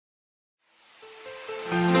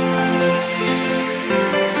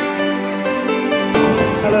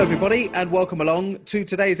Hello everybody and welcome along to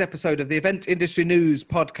today's episode of the Event Industry News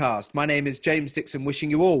podcast. My name is James Dixon, wishing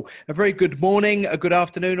you all a very good morning, a good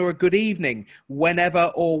afternoon or a good evening,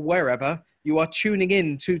 whenever or wherever you are tuning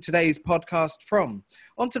in to today's podcast from.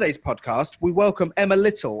 On today's podcast, we welcome Emma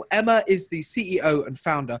Little. Emma is the CEO and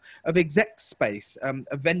founder of ExecSpace,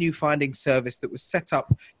 a venue finding service that was set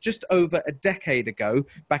up just over a decade ago,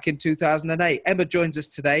 back in 2008. Emma joins us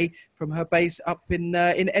today from her base up in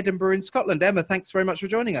Edinburgh in Scotland. Emma, thanks very much for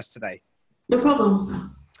joining us today. No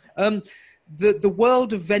problem. The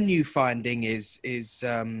world of venue finding is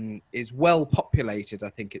well populated, I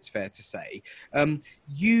think it's fair to say.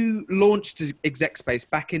 You launched ExecSpace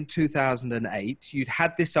back in 2008. You'd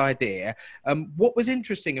had this idea. What was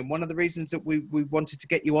interesting, and one of the reasons that we wanted to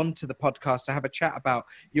get you onto the podcast to have a chat about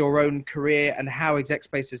your own career and how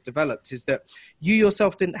ExecSpace has developed, is that you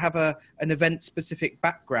yourself didn't have an event-specific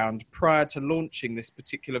background prior to launching this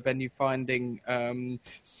particular venue finding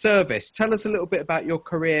service. Tell us a little bit about your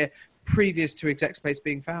career previous to ExecSpace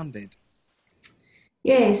being founded.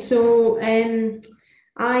 Yeah, so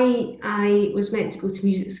I was meant to go to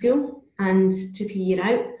music school and took a year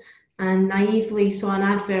out, and naively saw an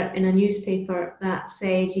advert in a newspaper that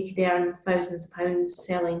said you could earn thousands of pounds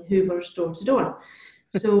selling Hoovers door to door.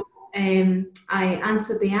 So I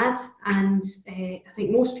answered the ad, and I think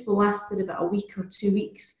most people lasted about a week or 2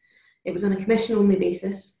 weeks. It was on a commission only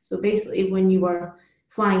basis. So basically, when you were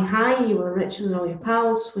flying high, you were richer than all your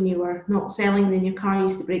pals. When you were not selling, then your car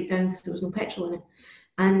used to break down because there was no petrol in it.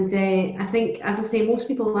 And I think, as I say, most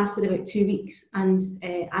people lasted about 2 weeks, and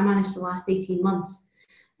I managed to last 18 months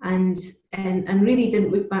and really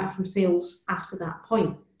didn't look back from sales after that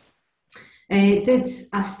point. Did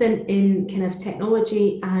a stint in kind of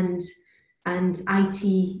technology and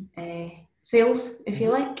IT sales, if you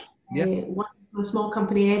like. Yep. One a small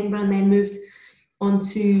company in Edinburgh, and then moved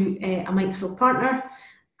onto a Microsoft partner,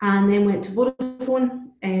 and then went to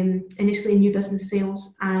Vodafone, initially in new business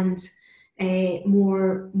sales, and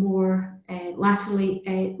more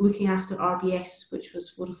laterally looking after RBS, which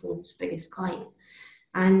was Vodafone's biggest client.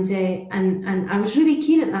 And I was really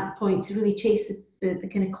keen at that point to really chase the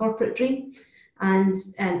kind of corporate dream and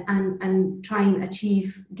try and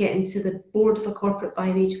achieve getting to the board of a corporate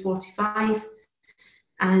by the age of 45.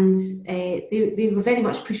 And they were very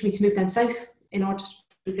much pushing me to move down south in order to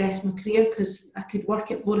progress my career, because I could work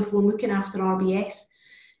at Vodafone looking after RBS,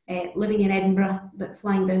 living in Edinburgh, but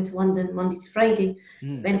flying down to London Monday to Friday.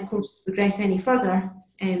 Then, of course, to progress any further,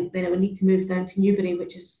 then I would need to move down to Newbury,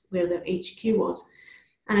 which is where their HQ was.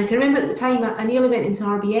 And I can remember at the time I nearly went into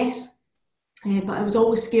RBS, but I was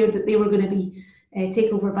always scared that they were going to be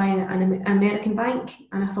taken over by an American bank.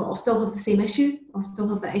 And I thought, I'll still have the same issue. I'll still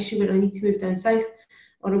have that issue where I need to move down south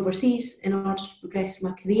or overseas in order to progress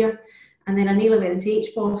my career. And then I nearly went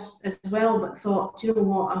into HBOS as well, but thought, do you know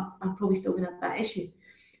what, I'm probably still going to have that issue.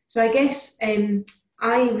 So I guess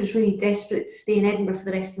I was really desperate to stay in Edinburgh for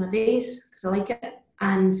the rest of my days, because I like it,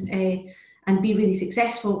 and be really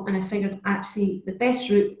successful. And I figured actually the best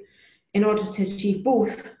route in order to achieve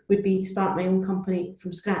both would be to start my own company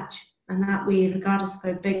from scratch. And that way, regardless of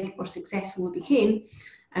how big or successful we became,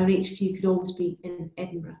 our HQ could always be in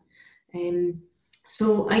Edinburgh.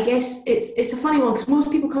 So I guess it's a funny one, because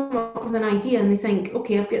most people come up with an idea and they think,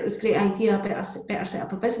 okay, I've got this great idea, I better set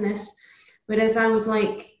up a business. Whereas I was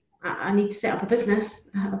like, I need to set up a business,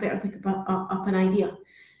 I better think about up an idea.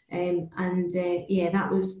 That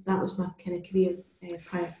was my kind of career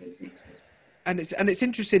prior to ExecSpace. And it's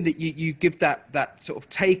interesting that you give that sort of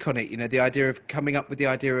take on it, you know, the idea of coming up with the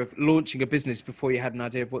idea of launching a business before you had an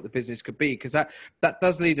idea of what the business could be, because that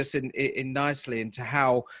does lead us in nicely into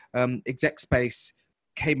how ExecSpace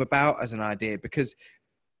came about as an idea. Because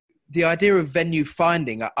the idea of venue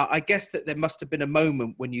finding, I guess that there must have been a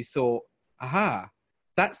moment when you thought, aha,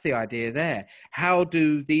 that's the idea there. How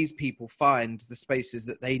do these people find the spaces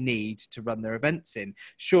that they need to run their events in?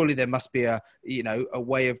 Surely there must be a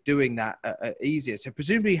way of doing that easier. So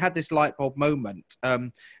presumably you had this light bulb moment,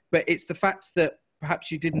 but it's the fact that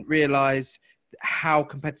perhaps you didn't realize how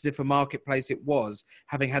competitive a marketplace it was,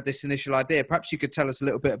 having had this initial idea. Perhaps you could tell us a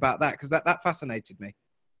little bit about that, because that fascinated me.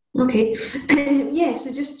 Okay.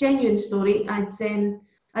 So just genuine story.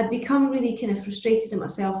 I'd become really kind of frustrated at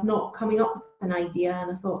myself not coming up with an idea,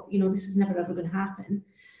 and I thought, this is never ever going to happen.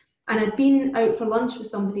 And I'd been out for lunch with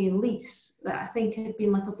somebody in Leeds that I think had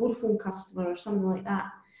been like a Vodafone customer or something like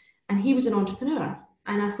that, and he was an entrepreneur.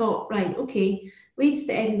 And I thought, right, okay, Leeds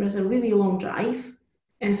to Edinburgh is a really long drive,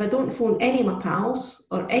 and if I don't phone any of my pals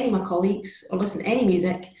or any of my colleagues or listen to any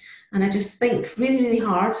music, and I just think really, really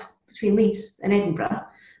hard between Leeds and Edinburgh,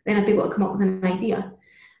 then I'd be able to come up with an idea.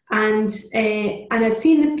 And I'd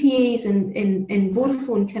seen the PAs in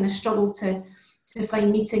Vodafone kind of struggle to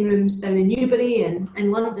find meeting rooms down in Newbury and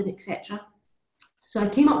in London, etc. So I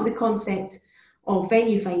came up with the concept of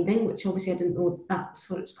venue finding, which obviously I didn't know that's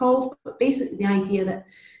what it's called, but basically the idea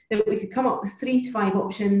that we could come up with 3 to 5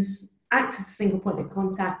 options, act as a single point of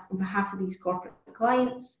contact on behalf of these corporate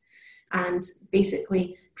clients, and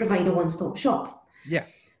basically provide a one-stop shop. Yeah.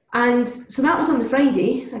 And so that was on the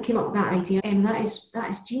Friday. I came up with that idea, and that is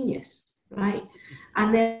genius, right?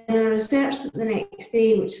 And then I researched it the next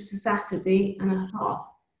day, which is a Saturday, and I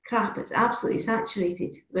thought, crap, it's absolutely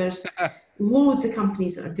saturated. There's loads of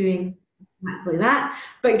companies that are doing exactly that.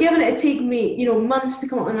 But given it had taken me, months to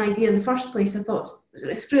come up with an idea in the first place, I thought,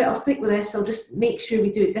 screw it, I'll stick with this. I'll just make sure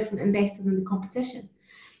we do it different and better than the competition.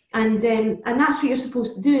 And that's what you're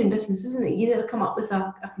supposed to do in business, isn't it? You either come up with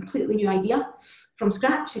a completely new idea from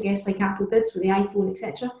scratch, I guess, like Apple did with the iPhone,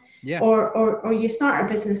 etc. Yeah. Or you start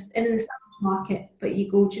a business in an established market, but you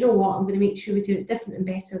go, do you know what? I'm going to make sure we do it different and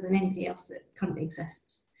better than anybody else that currently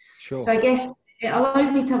exists. Sure. So I guess it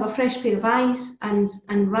allowed me to have a fresh pair of eyes, and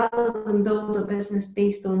rather than build a business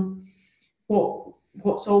based on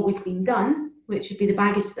what's always been done, which would be the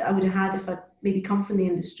baggage that I would have had if I'd maybe come from the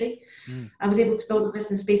industry, I was able to build a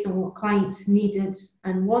business based on what clients needed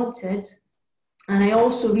and wanted. And I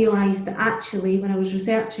also realised that actually, when I was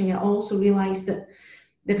researching it, I also realised that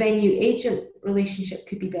the venue agent relationship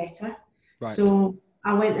could be better. Right. So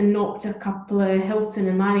I went and knocked a couple of Hilton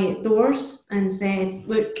and Marriott doors and said,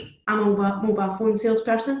 look, I'm a mobile phone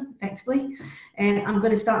salesperson, effectively, and I'm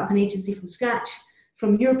going to start up an agency from scratch.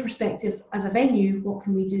 From your perspective as a venue, what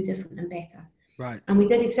can we do different and better? Right. And we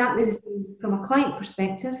did exactly the same from a client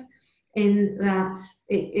perspective, in that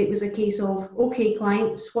it was a case of, okay,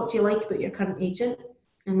 clients, what do you like about your current agent?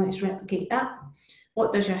 And let's replicate that.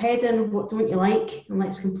 What does your head in? What don't you like? And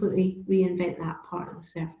let's completely reinvent that part of the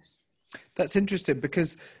service. That's interesting,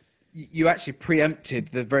 because you actually preempted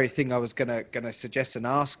the very thing I was going to suggest and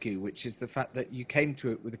ask you, which is the fact that you came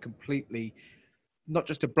to it with a completely, not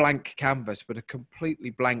just a blank canvas, but a completely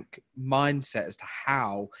blank mindset as to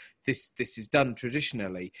how this is done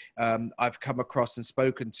traditionally. I've come across and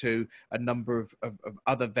spoken to a number of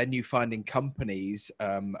other venue finding companies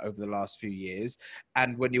over the last few years.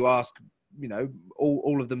 And when you ask,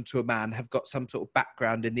 all of them to a man have got some sort of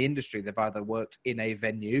background in the industry. They've either worked in a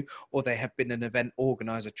venue or they have been an event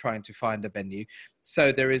organizer trying to find a venue.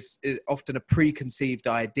 So there is often a preconceived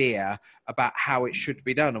idea about how it should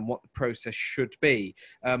be done and what the process should be.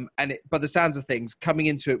 By the sounds of things, coming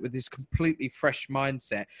into it with this completely fresh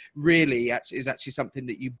mindset really is actually something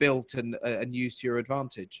that you built and used to your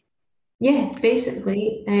advantage. Yeah,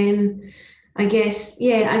 basically. I guess,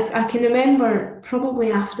 I can remember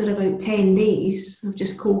probably after about 10 days of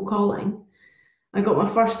just cold calling, I got my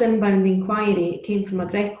first inbound inquiry. It came from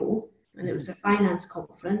Agreco, and it was a finance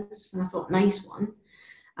conference, and I thought, nice one.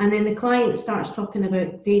 And then the client starts talking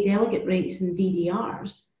about day delegate rates and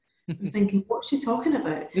DDRs. I'm thinking, what's she talking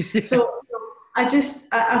about? Yeah. So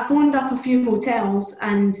I phoned up a few hotels,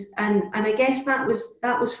 and I guess that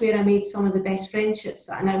was where I made some of the best friendships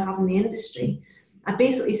that I now have in the industry. I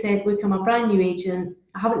basically said, look, I'm a brand new agent.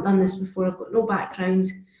 I haven't done this before. I've got no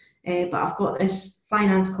background, but I've got this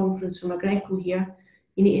finance conference from Agreco here.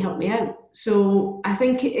 You need to help me out. So I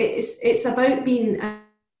think it's about being,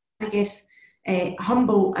 I guess,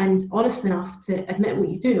 humble and honest enough to admit what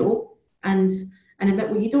you do know and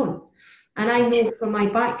admit what you don't. And I know from my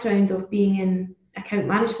background of being in account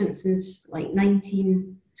management since like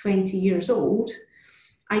 19, 20 years old,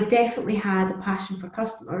 I definitely had a passion for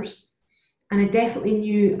customers. And I definitely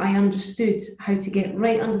knew I understood how to get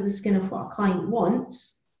right under the skin of what a client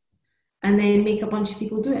wants and then make a bunch of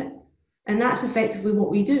people do it. And that's effectively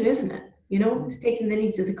what we do, isn't it? It's taking the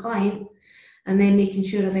needs of the client and then making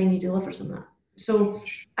sure a venue delivers on that. So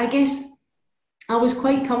I guess I was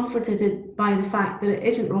quite comforted by the fact that it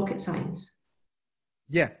isn't rocket science.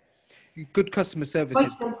 Yeah. Good customer service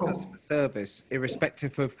is good customer service,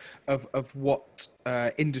 irrespective of what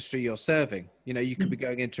industry you're serving. You could be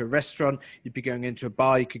going into a restaurant, you'd be going into a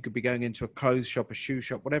bar, you could be going into a clothes shop, a shoe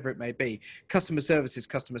shop, whatever it may be. Customer service is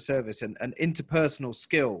customer service, and interpersonal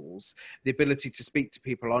skills, the ability to speak to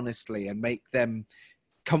people honestly and make them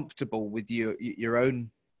comfortable with your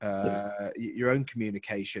own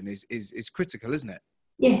communication is critical, isn't it?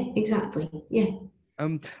 Yeah, exactly. Yeah.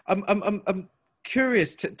 I'm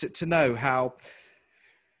curious to know how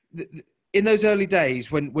in those early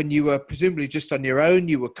days when you were presumably just on your own,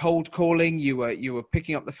 you were cold calling, you were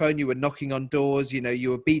picking up the phone, you were knocking on doors, you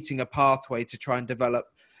were beating a pathway to try and develop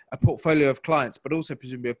a portfolio of clients, but also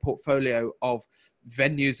presumably a portfolio of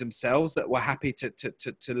venues themselves that were happy to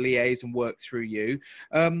liaise and work through you.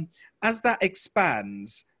 As that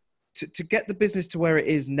expands, to get the business to where it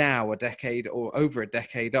is now, a decade or over a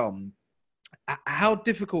decade on, how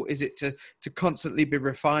difficult is it to constantly be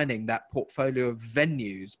refining that portfolio of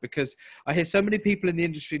venues? Because I hear so many people in the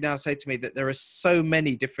industry now say to me that there are so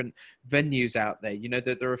many different venues out there. You know,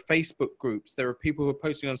 that there are Facebook groups, there are people who are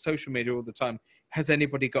posting on social media all the time. Has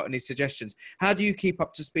anybody got any suggestions? How do you keep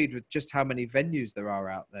up to speed with just how many venues there are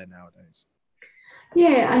out there nowadays?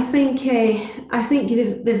 Yeah, I think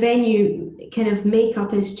the venue kind of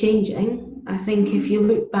makeup is changing. I think if you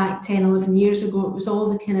look back 10, 11 years ago, it was all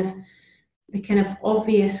the kind of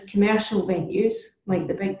obvious commercial venues, like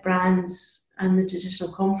the big brands and the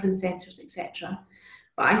traditional conference centres, etc.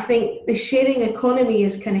 But I think the sharing economy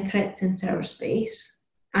has kind of crept into our space,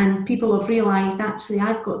 and people have realised, actually,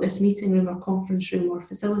 I've got this meeting room or conference room or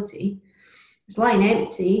facility. It's lying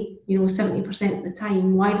empty, 70% of the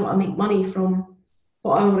time. Why don't I make money from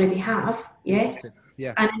what I already have? Yeah.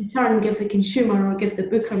 Yeah. And in turn, give the consumer or give the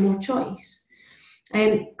booker more choice.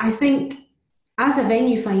 I think as a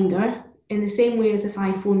venue finder, in the same way as if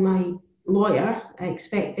I phone my lawyer, I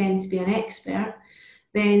expect them to be an expert,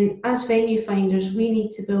 then as venue finders, we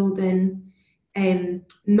need to build in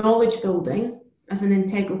knowledge building as an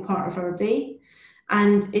integral part of our day.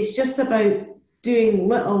 And it's just about doing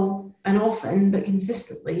little and often, but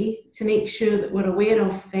consistently, to make sure that we're aware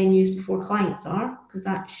of venues before clients are, because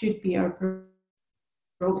that should be our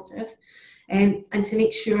prerogative, and to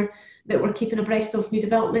make sure that we're keeping abreast of new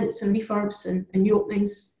developments and refurbs and new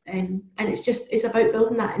openings. And it's about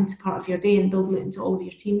building that into part of your day and building it into all of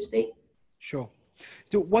your team's day. Sure.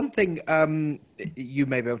 So one thing you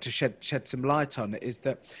may be able to shed some light on is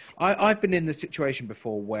that I've been in the situation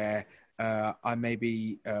before where I may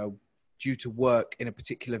be due to work in a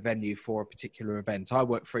particular venue for a particular event. I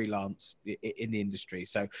work freelance in the industry,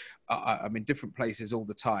 so I'm in different places all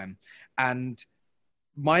the time. And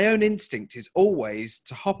my own instinct is always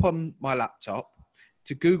to hop on my laptop,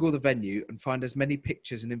 to Google the venue and find as many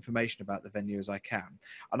pictures and information about the venue as I can.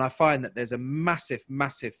 And I find that there's a massive,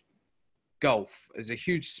 massive gulf. There's a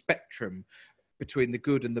huge spectrum between the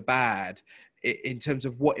good and the bad in terms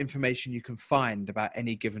of what information you can find about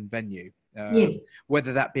any given venue.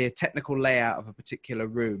 Whether that be a technical layout of a particular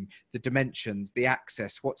room, the dimensions, the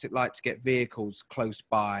access, what's it like to get vehicles close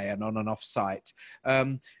by and on and off site.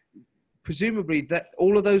 Presumably that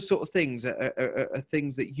all of those sort of things are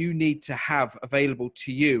things that you need to have available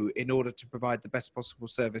to you in order to provide the best possible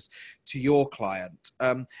service to your client.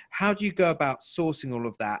 How do you go about sourcing all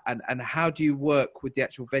of that, and how do you work with the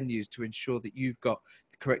actual venues to ensure that you've got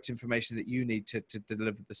the correct information that you need to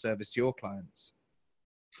deliver the service to your clients?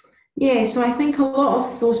 Yeah, so I think a lot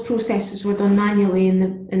of those processes were done manually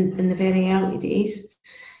in the very early days.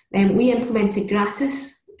 We implemented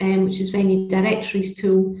Gratis, which is Venue Directories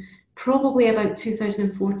tool, probably about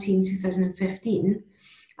 2014, 2015.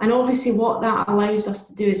 And obviously what that allows us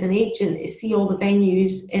to do as an agent is see all the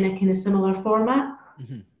venues in a kind of similar format.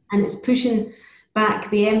 Mm-hmm. And it's pushing back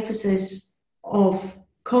the emphasis of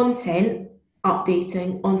content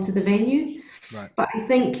updating onto the venue. Right. But I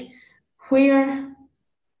think where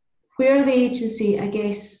the agency, I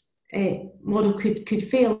guess, model could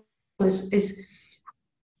fail is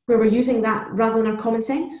where we're using that rather than our common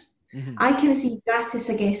sense. Mm-hmm. I kind of see Gratis,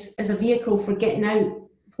 I guess, as a vehicle for getting out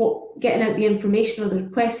the information or the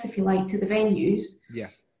requests, if you like, to the venues. Yeah.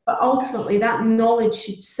 But ultimately, that knowledge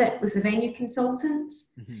should sit with the venue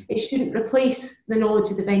consultants. Mm-hmm. It shouldn't replace the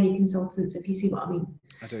knowledge of the venue consultants, if you see what I mean.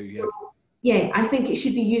 I do, yeah. So, yeah, I think it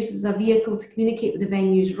should be used as a vehicle to communicate with the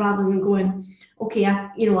venues rather than going, okay, I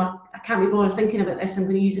can't be bothered thinking about this. I'm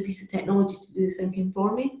going to use a piece of technology to do the thinking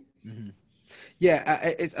for me. Mm-hmm.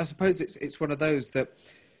 Yeah, I suppose it's one of those that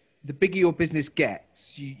the bigger your business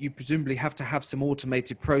gets, you presumably have to have some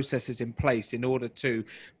automated processes in place in order to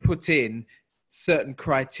put in certain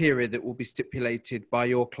criteria that will be stipulated by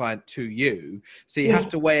your client to you. So you have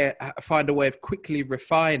to find a way of quickly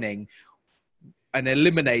refining and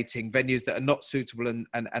eliminating venues that are not suitable and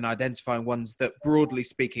identifying ones that, broadly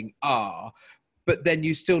speaking, are. But then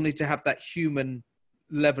you still need to have that human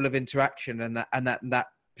level of interaction and that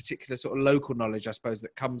particular sort of local knowledge, I suppose,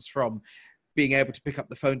 that comes from being able to pick up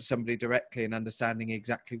the phone to somebody directly and understanding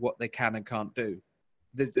exactly what they can and can't do.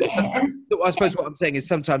 I suppose what I'm saying is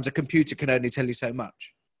sometimes a computer can only tell you so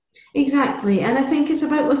much. Exactly. And I think it's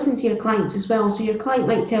about listening to your clients as well. So your client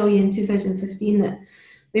might tell you in 2015 that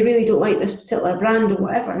they really don't like this particular brand or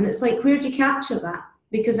whatever. And it's like, where do you capture that?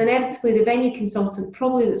 Because inevitably the venue consultant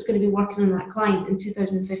probably that's going to be working on that client in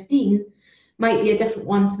 2015 might be a different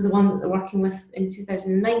one to the one that they're working with in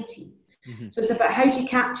 2019. Mm-hmm. So it's about how do you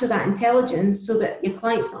capture that intelligence so that your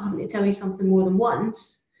client's not having to tell you something more than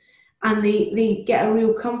once, and they get a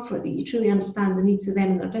real comfort that you truly understand the needs of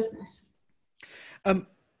them and their business.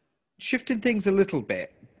 Shifting things a little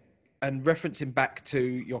bit and referencing back to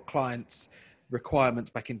your clients' requirements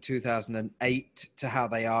back in 2008 to how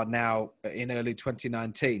they are now in early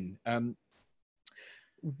 2019.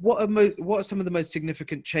 What are some of the most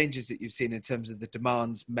significant changes that you've seen in terms of the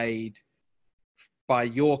demands made by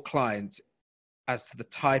your clients as to the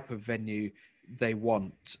type of venue they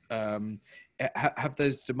want? Have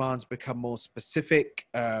those demands become more specific?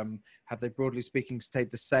 Have they, broadly speaking,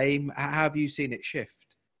 stayed the same? How have you seen it shift?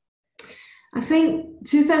 I think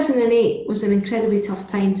 2008 was an incredibly tough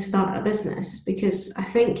time to start a business, because I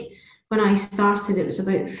think when I started, it was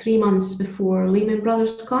about 3 months before Lehman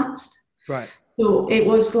Brothers collapsed. Right. So it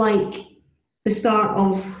was like the start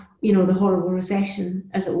of, the horrible recession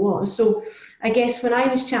as it was. So I guess when I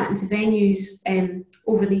was chatting to venues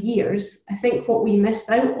over the years, I think what we missed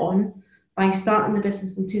out on by starting the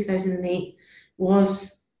business in 2008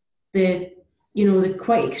 was the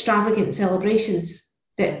quite extravagant celebrations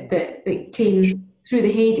that came through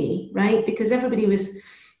the heyday, right? Because everybody was,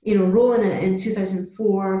 rolling it in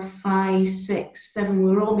 2004, 5, 6, 7.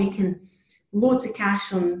 We were all making loads of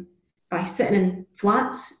cash by sitting in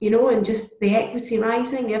flats, and just the equity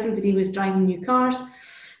rising. Everybody was driving new cars.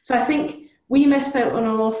 So I think we missed out on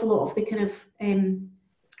an awful lot of the kind of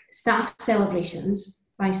staff celebrations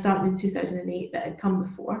by starting in 2008 that had come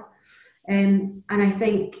before. And I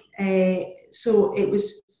think, so it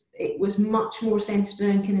was much more centred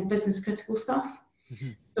around kind of business critical stuff. Mm-hmm.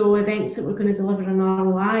 So events that were going to deliver an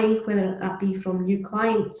ROI, whether that be from new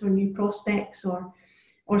clients or new prospects, or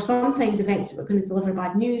sometimes events that were going to deliver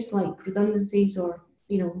bad news like redundancies or,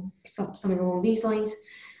 something along these lines.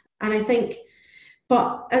 And I think,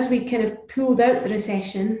 but as we kind of pulled out the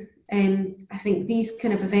recession, I think these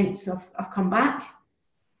kind of events have come back,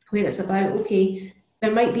 where it's about, okay,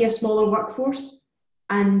 there might be a smaller workforce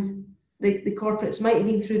and the corporates might have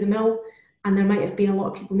been through the mill and there might have been a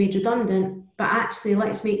lot of people made redundant, but actually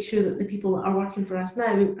let's make sure that the people that are working for us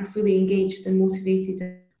now are fully engaged and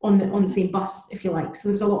motivated on the same bus, if you like. So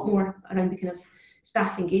there's a lot more around the kind of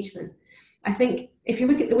staff engagement. I think if you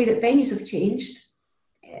look at the way that venues have changed,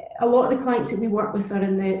 a lot of the clients that we work with are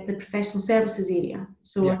in the professional services area,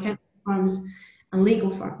 so accounting firms and legal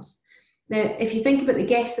firms. Now, if you think about the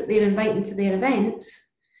guests that they're inviting to their event,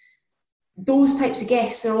 those types of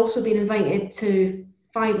guests are also being invited to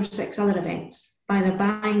 5 or 6 other events by their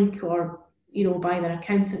bank or, by their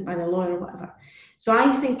accountant, by their lawyer, or whatever. So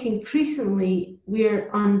I think increasingly we're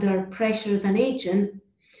under pressure as an agent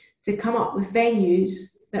to come up with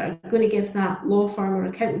venues that are going to give that law firm or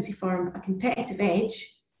accountancy firm a competitive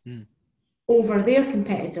edge over their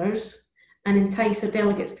competitors and entice their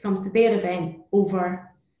delegates to come to their event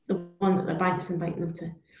over the one that their bank's inviting them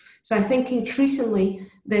to. So I think increasingly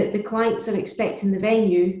the clients are expecting the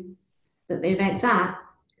venue that the event's at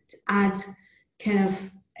to add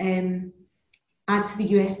to the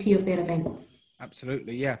USP of their event.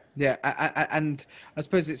 Absolutely, yeah. And I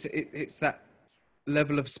suppose it's that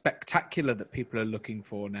level of spectacular that people are looking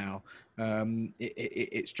for now.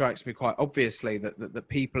 It strikes me quite obviously that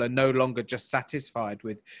people are no longer just satisfied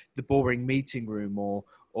with the boring meeting room or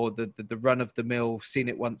the run-of-the-mill, seen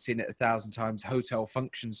it once, seen it 1,000 times, hotel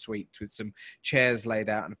function suite with some chairs laid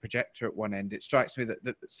out and a projector at one end. It strikes me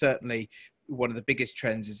that certainly one of the biggest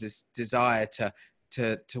trends is this desire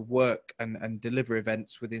to work and deliver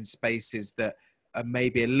events within spaces that are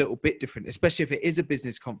maybe a little bit different, especially if it is a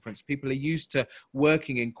business conference. People are used to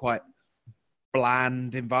working in quite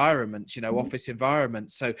bland environments, office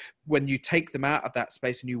environments. So when you take them out of that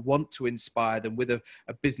space and you want to inspire them with a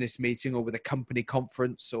business meeting or with a company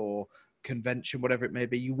conference or convention, whatever it may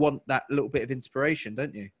be, you want that little bit of inspiration,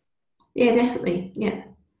 don't you? Yeah, definitely. Yeah.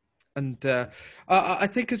 And I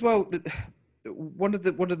think as well, one of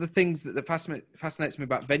the things that fascinates me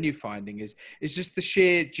about venue finding is just the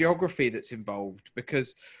sheer geography that's involved,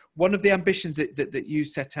 because one of the ambitions that you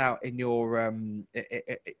set out in your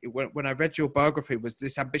when I read your biography was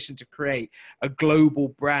this ambition to create a global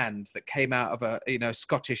brand that came out of a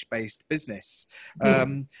Scottish based business.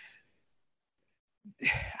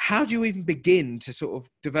 How do you even begin to sort of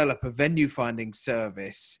develop a venue finding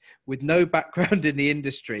service with no background in the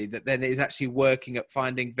industry that then is actually working at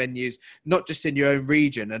finding venues, not just in your own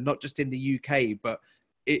region and not just in the UK, but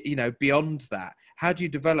beyond that? How do you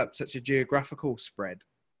develop such a geographical spread?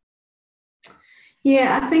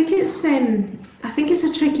 Yeah, I think it's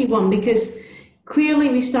a tricky one, because clearly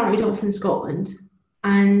we started off in Scotland,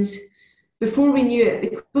 and before we knew it,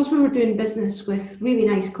 because we were doing business with really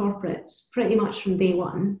nice corporates pretty much from day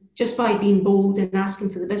one, just by being bold and asking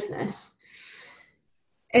for the business,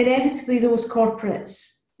 inevitably those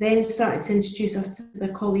corporates then started to introduce us to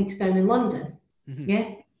their colleagues down in London. Mm-hmm. Yeah.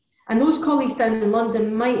 And those colleagues down in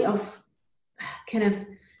London might have kind of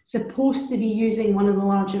supposed to be using one of the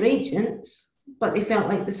larger agents, but they felt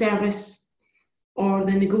like the service or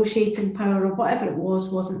the negotiating power or whatever it was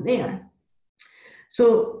wasn't there.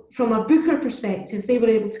 So from a booker perspective, they were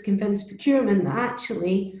able to convince procurement that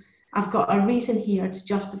actually I've got a reason here to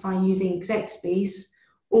justify using ExecSpace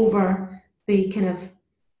over the kind of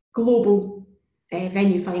global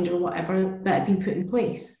venue finder or whatever that had been put in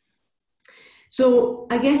place. So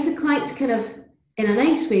I guess the clients kind of, in a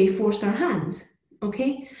nice way, forced our hand.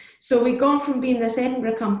 Okay, so we'd gone from being this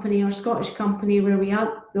Edinburgh company or Scottish company where we had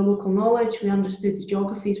the local knowledge, we understood the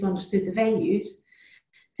geographies, we understood the venues,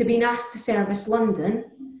 to being asked to service London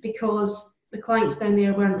because the clients down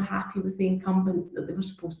there weren't happy with the incumbent that they were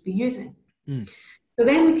supposed to be using. Mm. So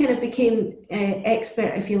then we kind of became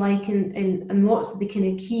expert, if you like, in lots of the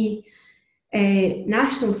kind of key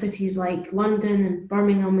national cities like London and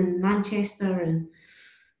Birmingham and Manchester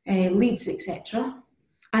and Leeds, etc.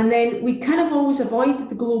 And then we kind of always avoided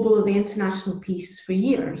the global or the international piece for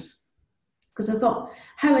years, because I thought,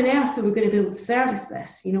 how on earth are we going to be able to service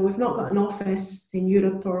this? You know, we've not got an office in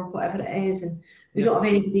Europe or whatever it is, and we don't have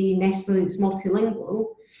anybody necessarily that's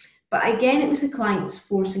multilingual. But again, it was the clients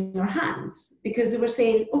forcing our hands, because they were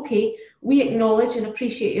saying, okay, we acknowledge and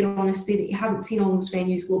appreciate your honesty that you haven't seen all those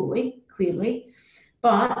venues globally, clearly.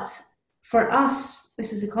 But for us,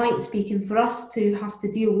 this is the client speaking, for us to have to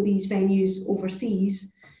deal with these venues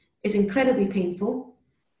overseas is incredibly painful.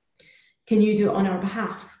 Can you do it on our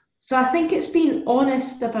behalf? So I think it's being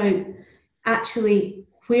honest about actually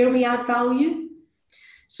where we add value.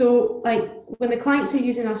 So like when the clients are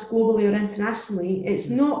using us globally or internationally, it's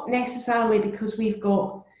not necessarily because we've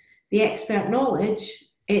got the expert knowledge,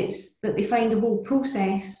 it's that they find the whole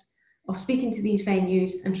process of speaking to these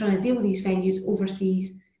venues and trying to deal with these venues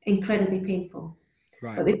overseas incredibly painful.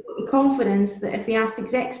 Right. But they've got the confidence that if they asked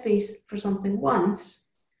ExecSpace for something once,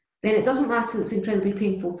 then it doesn't matter that it's incredibly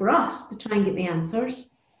painful for us to try and get the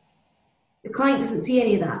answers. The client doesn't see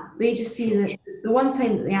any of that. They just see that the one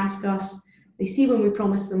time that they ask us, they see when we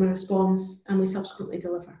promise them a response and we subsequently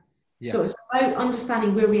deliver. Yeah. So it's about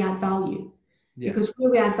understanding where we add value, because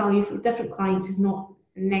where we add value for different clients is not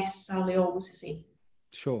necessarily always the same.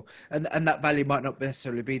 Sure. And that value might not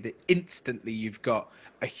necessarily be that instantly you've got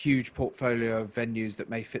a huge portfolio of venues that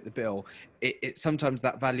may fit the bill. It sometimes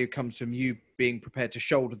that value comes from you being prepared to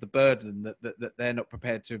shoulder the burden that they're not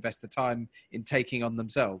prepared to invest the time in taking on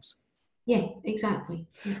themselves. Yeah, exactly.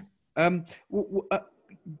 Yeah.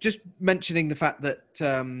 Just mentioning the fact that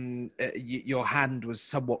your hand was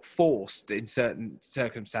somewhat forced in certain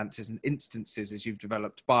circumstances and instances as you've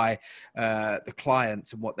developed by the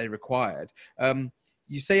clients and what they required.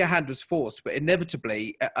 You say your hand was forced, but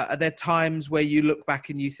inevitably, are there times where you look back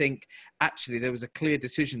and you think, actually, there was a clear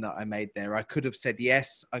decision that I made there. I could have said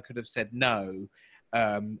yes, I could have said no,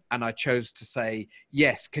 and I chose to say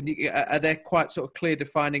yes. Are there quite sort of clear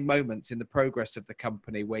defining moments in the progress of the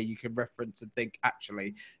company where you can reference and think,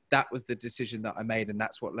 actually, that was the decision that I made and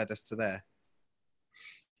that's what led us to there?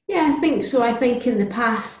 Yeah, I think so. I think in the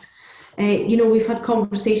past, we've had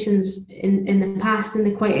conversations in the past, in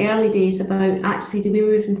the quite early days, about actually, do we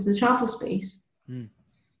move into the travel space?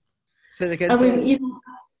 Say that again.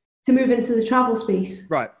 To move into the travel space,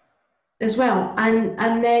 right? As well, and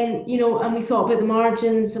then and we thought about the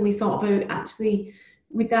margins, and we thought about actually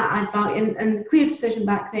would that add value, and the clear decision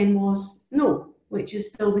back then was no, which is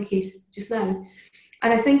still the case just now.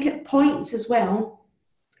 And I think at points as well,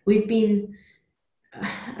 we've been,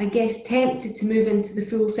 I guess, tempted to move into the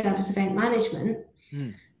full service event management,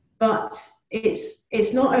 but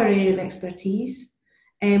it's not our area of expertise.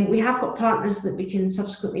 We have got partners that we can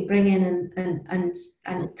subsequently bring in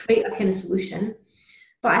and create a kind of solution.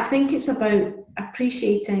 But I think it's about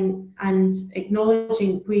appreciating and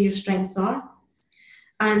acknowledging where your strengths are.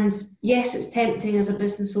 And yes, it's tempting as a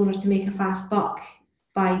business owner to make a fast buck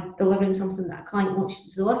by delivering something that a client wants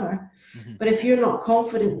you to deliver. Mm-hmm. But if you're not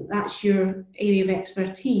confident that's your area of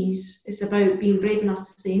expertise, it's about being brave enough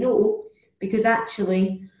to say no, because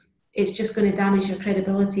actually it's just going to damage your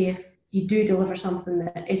credibility if you do deliver something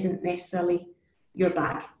that isn't necessarily your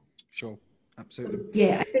bag. Sure, absolutely.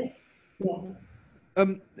 Yeah, I think,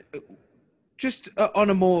 just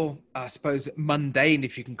on a more, I suppose, mundane,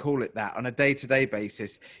 if you can call it that, on a day-to-day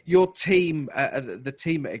basis, your team, the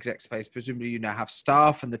team at ExecSpace, presumably you now have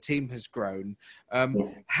staff and the team has grown.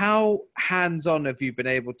 How hands-on have you been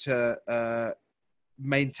able to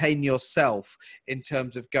maintain yourself in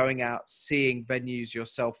terms of going out, seeing venues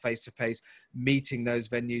yourself face to face, meeting those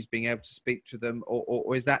venues, being able to speak to them,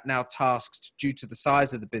 or is that now tasked, due to the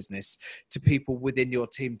size of the business, to people within your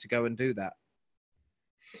team to go and do that?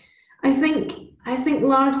 I think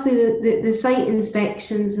largely the site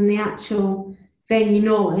inspections and the actual venue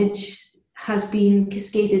knowledge has been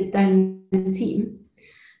cascaded down the team.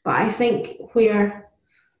 But I think where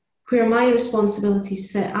my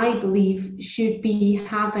responsibilities sit, I believe, should be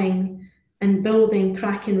having and building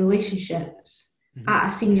cracking relationships at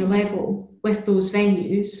a senior level with those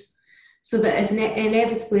venues, so that if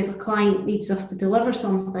inevitably if a client needs us to deliver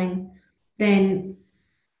something, then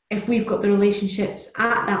if we've got the relationships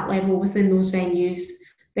at that level within those venues,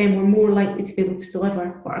 then we're more likely to be able to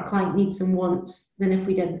deliver what our client needs and wants than if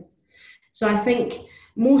we didn't. So I think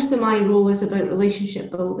most of my role is about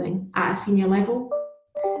relationship building at a senior level,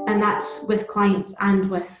 and that's with clients and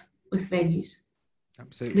with venues.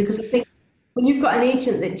 Absolutely. Because I think when you've got an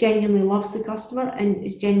agent that genuinely loves the customer and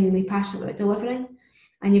is genuinely passionate about delivering,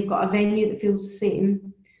 and you've got a venue that feels the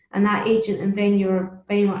same, and that agent and venue are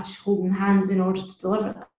very much holding hands in order to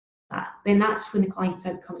deliver that, then that's when the client's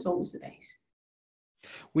outcome is always the best.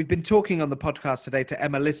 We've been talking on the podcast today to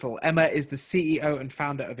Emma Little. Emma is the CEO and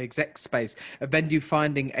founder of ExecSpace, a venue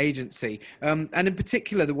finding agency. And in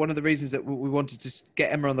particular, one of the reasons that we wanted to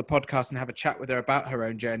get Emma on the podcast and have a chat with her about her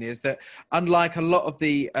own journey is that, unlike a lot of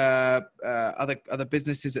the other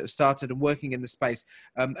businesses that have started and working in the space,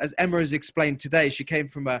 as Emma has explained today, she came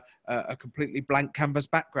from a completely blank canvas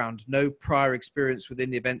background, no prior experience within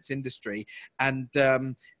the events industry. And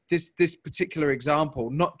this particular example,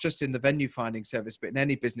 not just in the venue finding service, but in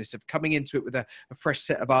any business, of coming into it with a fresh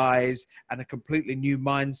set of eyes and a completely new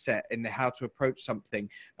mindset in how to approach something,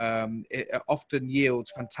 it often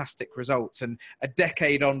yields fantastic results. And a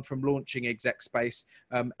decade on from launching ExecSpace,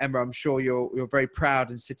 Emma, I'm sure you're very proud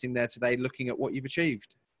and sitting there today looking at what you've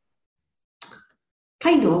achieved.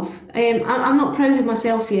 Kind of. I'm not proud of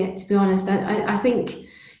myself yet, to be honest. I think,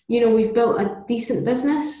 we've built a decent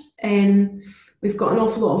business. We've got an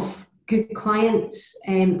awful lot of good clients.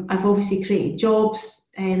 I've obviously created jobs,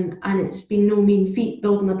 and it's been no mean feat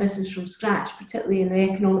building a business from scratch, particularly in the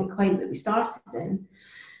economic climate that we started in.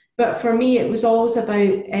 But for me, it was always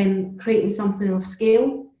about creating something of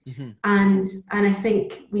scale, and I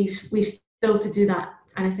think we've still to do that.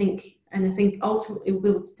 And I think ultimately we'll be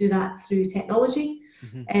able to do that through technology.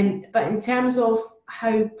 But in terms of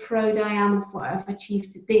how proud I am of what I've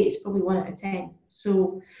achieved to date, it's probably 1 out of 10.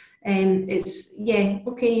 So it's,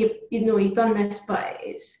 okay, you've done this, but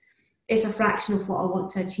it's a fraction of what I want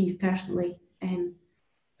to achieve personally.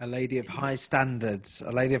 A lady of high standards,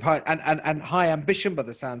 a lady of high and high ambition by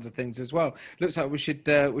the sounds of things as well. Looks like we should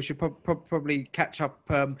probably catch up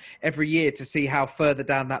every year to see how further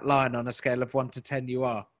down that line on a scale of 1 to 10 you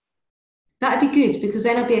are. That'd be good, because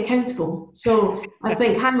then I'd be accountable. So I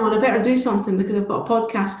think, hang on, I better do something because I've got a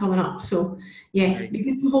podcast coming up. So yeah, it'd be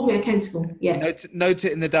good to hold me accountable. Yeah. Note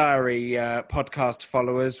it in the diary, podcast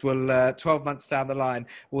followers. We'll 12 months down the line,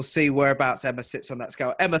 we'll see whereabouts Emma sits on that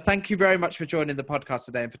scale. Emma, thank you very much for joining the podcast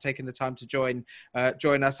today and for taking the time to join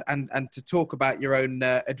us and to talk about your own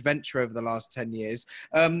adventure over the last 10 years.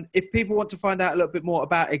 If people want to find out a little bit more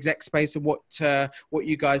about ExecSpace and what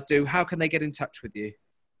you guys do, how can they get in touch with you?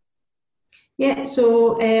 Yeah,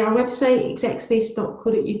 so our website,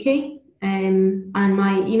 execspace.co.uk, and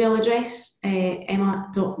my email address,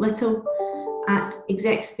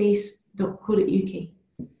 emma.little@execspace.co.uk.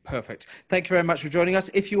 Perfect. Thank you very much for joining us.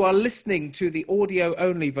 If you are listening to the audio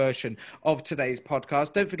only version of today's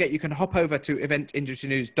podcast, don't forget you can hop over to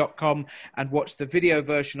eventindustrynews.com and watch the video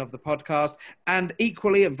version of the podcast, and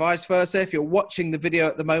equally and vice versa. If you're watching the video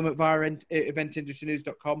at the moment via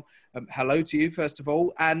eventindustrynews.com, hello to you first of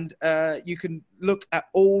all, and you can look at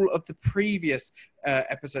all of the previous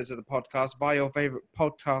episodes of the podcast via your favorite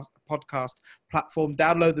podcast platform.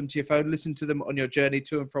 Download them to your phone, listen to them on your journey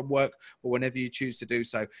to and from work or whenever you choose to do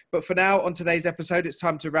so. But for now, on today's episode, it's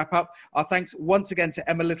time to wrap up. Our thanks once again to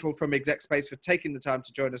Emma Little from ExecSpace for taking the time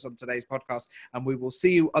to join us on today's podcast, and we will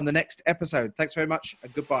see you on the next episode. Thanks very much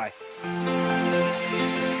and goodbye.